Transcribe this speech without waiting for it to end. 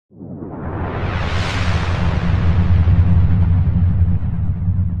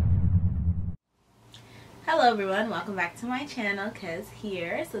Hello everyone, welcome back to my channel, Kez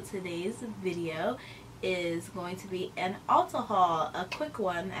here. So today's video is going to be an Ulta haul, a quick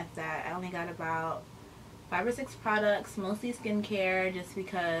one at that. I only got about 5 or 6 products, mostly skincare, just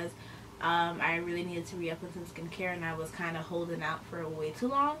because I really needed to re-up with some skincare and I was kind of holding out for way too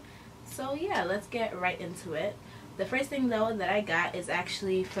long. So yeah, let's get right into it. The first thing though that I got is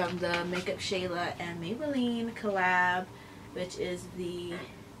actually from the makeupshayla and Maybelline collab, which is the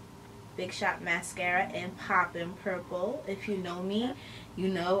Big Shot Mascara in Poppin' Purple. If you know me, you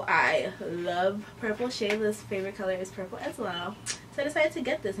know I love purple. Shayla's favorite color is purple as well. So I decided to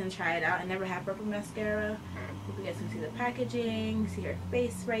get this and try it out. I never had purple mascara. Hope you guys can see the packaging. See her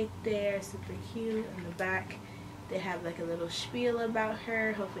face right there. Super cute. On the back, they have like a little spiel about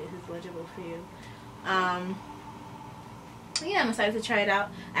her. Hopefully this is legible for you. Yeah, I'm excited to try it out.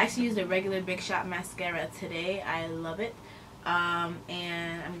 I actually used a regular Big Shot mascara today. I love it.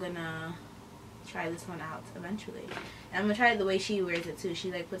 And I'm gonna try this one out eventually. And I'm gonna try it the way she wears it too.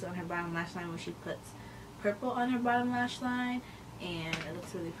 She like puts on her bottom lash line when she puts purple on her bottom lash line, and it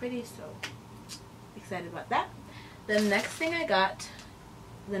looks really pretty, so excited about that. The next thing I got,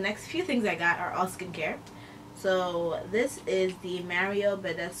 the next few things I got are all skincare. So this is the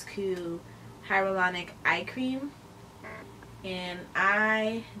Badescu Hyaluronic Eye Cream, and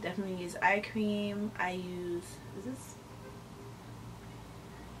I definitely use eye cream. I use, is this,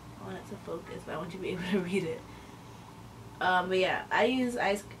 I want it to focus, but I want you to be able to read it. But yeah, I use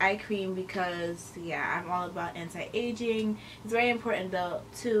eye cream because, yeah, I'm all about anti-aging. It's very important though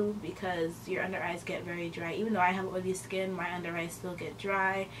too, because your under eyes get very dry. Even though I have oily skin, my under eyes still get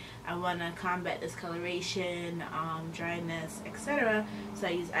dry. I want to combat discoloration, dryness, etc. So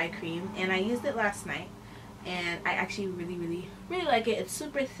I use eye cream, and I used it last night, and I actually really like it. It's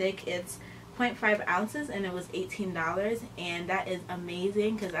super thick. It's 0.5 ounces and it was $18, and that is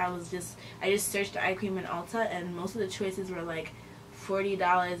amazing because I just searched eye cream in Ulta and most of the choices were like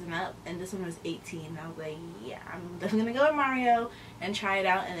 $40 and up, and this one was $18. I was like, yeah, I'm definitely gonna go with Mario and try it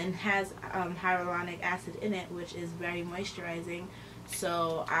out. And it has hyaluronic acid in it, which is very moisturizing.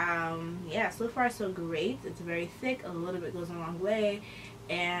 So yeah, so far so great. It's very thick, a little bit goes a long way,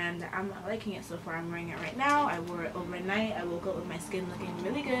 and I'm liking it so far. I'm wearing it right now. I wore it overnight. I woke up with my skin looking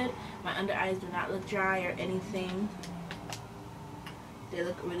really good. My under eyes do not look dry or anything. They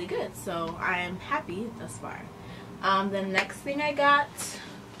look really good, so I am happy thus far. The next thing I got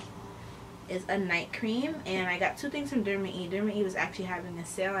is a night cream, and I got 2 things from Derma E. Derma E was actually having a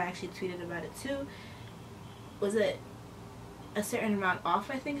sale. I actually tweeted about it too. Was it a certain amount off,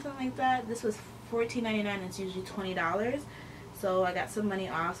 I think, something like that? This was $14.99. It's usually $20. So I got some money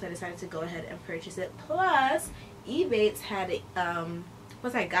off, so I decided to go ahead and purchase it. Plus, Ebates had it,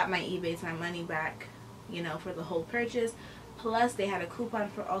 plus I got my Ebates, my money back, you know, for the whole purchase. Plus, they had a coupon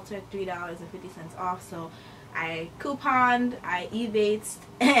for Ulta, $3.50 off. So I couponed, I Ebates,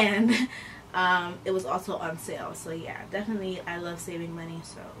 and it was also on sale. So yeah, definitely I love saving money,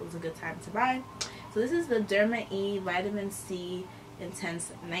 so it was a good time to buy. So this is the Derma E Vitamin C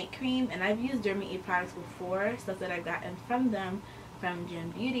Intense Night Cream, and I've used Derma E products before, stuff that I've gotten from them from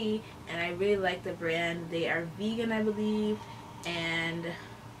Gem Beauty, and I really like the brand. They are vegan, I believe, and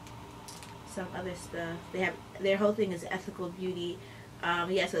some other stuff. They have, their whole thing is ethical beauty.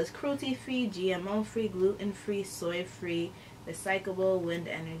 Yeah, so it's cruelty free, GMO free, gluten free, soy free, recyclable, wind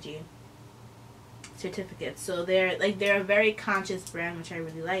energy certificates. So they're a very conscious brand, which I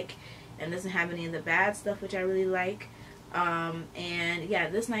really like, and doesn't have any of the bad stuff, which I really like. And yeah,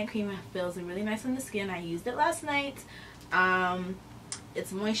 this night cream feels really nice on the skin. I used it last night.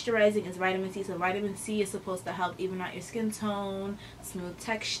 It's moisturizing, it's vitamin C, so vitamin C is supposed to help even out your skin tone, smooth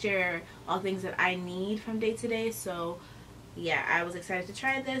texture, all things that I need from day to day. So yeah, I was excited to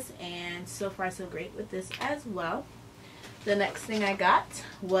try this, and so far so great with this as well. The next thing I got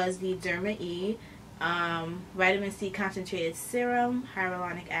was the Derma E Vitamin C Concentrated Serum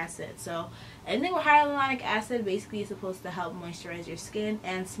Hyaluronic Acid. So anything with hyaluronic acid basically is supposed to help moisturize your skin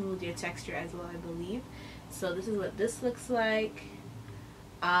and smooth your texture as well, I believe. So this is what this looks like.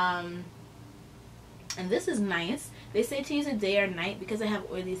 And this is nice. They say to use it day or night. Because I have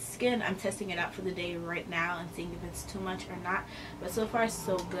oily skin, I'm testing it out for the day right now and seeing if it's too much or not. But so far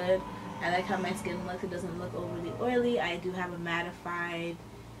so good. I like how my skin looks. It doesn't look overly oily. I do have a matte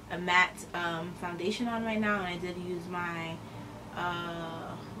foundation on right now, and I did use my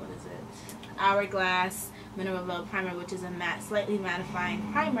what is it, Hourglass Mineral Veil Primer, which is a matte, slightly mattifying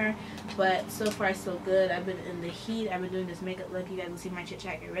primer. But so far so good. I've been in the heat. I've been doing this makeup look. You guys will see my chit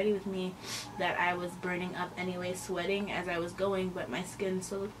chat get ready with me that I was burning up anyway, sweating as I was going, but my skin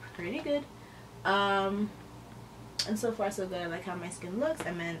still looked pretty good. And so far so good. I like how my skin looks.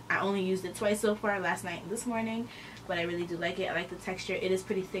 I mean, I only used it twice so far, last night and this morning, but I really do like it. I like the texture. It is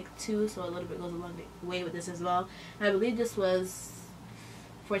pretty thick too, so a little bit goes a long way with this as well. And I believe this was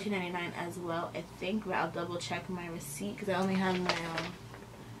 $14.99 as well, I think, but I'll double check my receipt because I only have my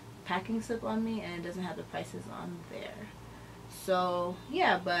packing slip on me and it doesn't have the prices on there. So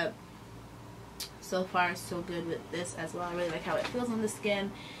yeah, but so far so good with this as well. I really like how it feels on the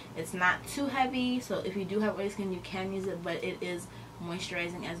skin. It's not too heavy, so if you do have oily skin you can use it, but it is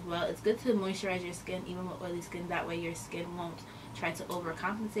moisturizing as well. It's good to moisturize your skin even with oily skin, that way your skin won't try to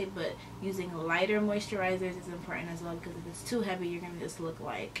overcompensate, but using lighter moisturizers is important as well, because if it's too heavy you're going to just look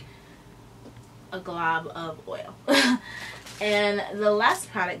like a glob of oil. And the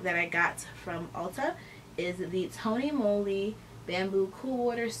last product that I got from Ulta is the Tony Moly Bamboo Cool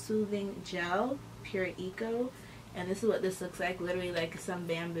Water Soothing Gel Pure Eco, and this is what this looks like, literally like some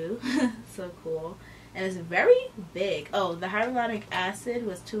bamboo. So cool. And it's very big. Oh, the hyaluronic acid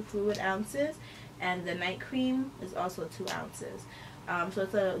was 2 fluid ounces and the night cream is also 2 ounces. So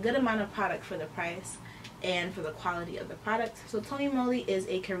it's a good amount of product for the price and for the quality of the product. So Tony Moly is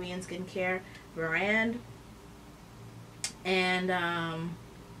a Korean skincare brand, and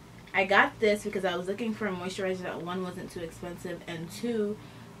I got this because I was looking for a moisturizer that, 1, wasn't too expensive, and 2,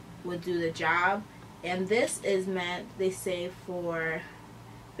 would do the job. And this is meant, they say, for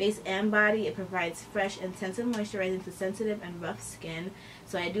base and body. It provides fresh, intensive moisturizing to sensitive and rough skin.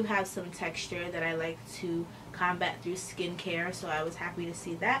 So I do have some texture that I like to combat through skincare, so I was happy to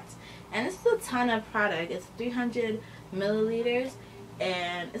see that. And this is a ton of product. It's 300 milliliters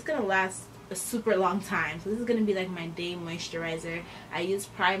and it's gonna last a super long time. So this is gonna be like my day moisturizer. I use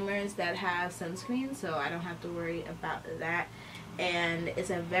primers that have sunscreen, so I don't have to worry about that. And it's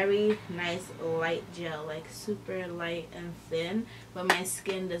a very nice light gel, like super light and thin, but my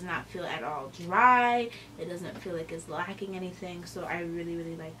skin does not feel at all dry. It doesn't feel like it's lacking anything, so I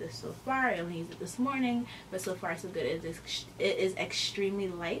really like this so far. I only used it this morning, but so far so good. It is extremely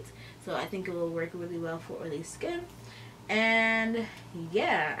light, so I think it will work really well for oily skin. And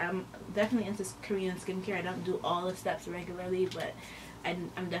yeah, I'm definitely into Korean skincare. I don't do all the steps regularly, but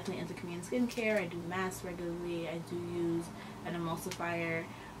I'm definitely into Korean skincare. I do masks regularly. I do use an emulsifier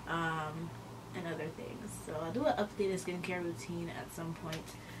and other things. So I'll do an updated skincare routine at some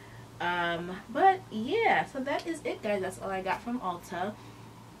point. But yeah, so that is it, guys. That's all I got from Ulta.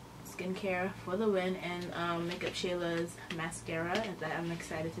 Skincare for the win, and Makeup Shayla's mascara that I'm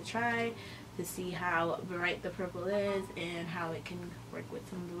excited to try to see how bright the purple is and how it can work with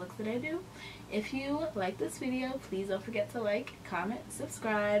some of the looks that I do. If you like this video, please don't forget to like, comment,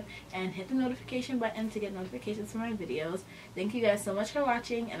 subscribe, and hit the notification button to get notifications for my videos. Thank you guys so much for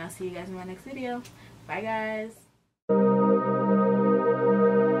watching, and I'll see you guys in my next video. Bye, guys.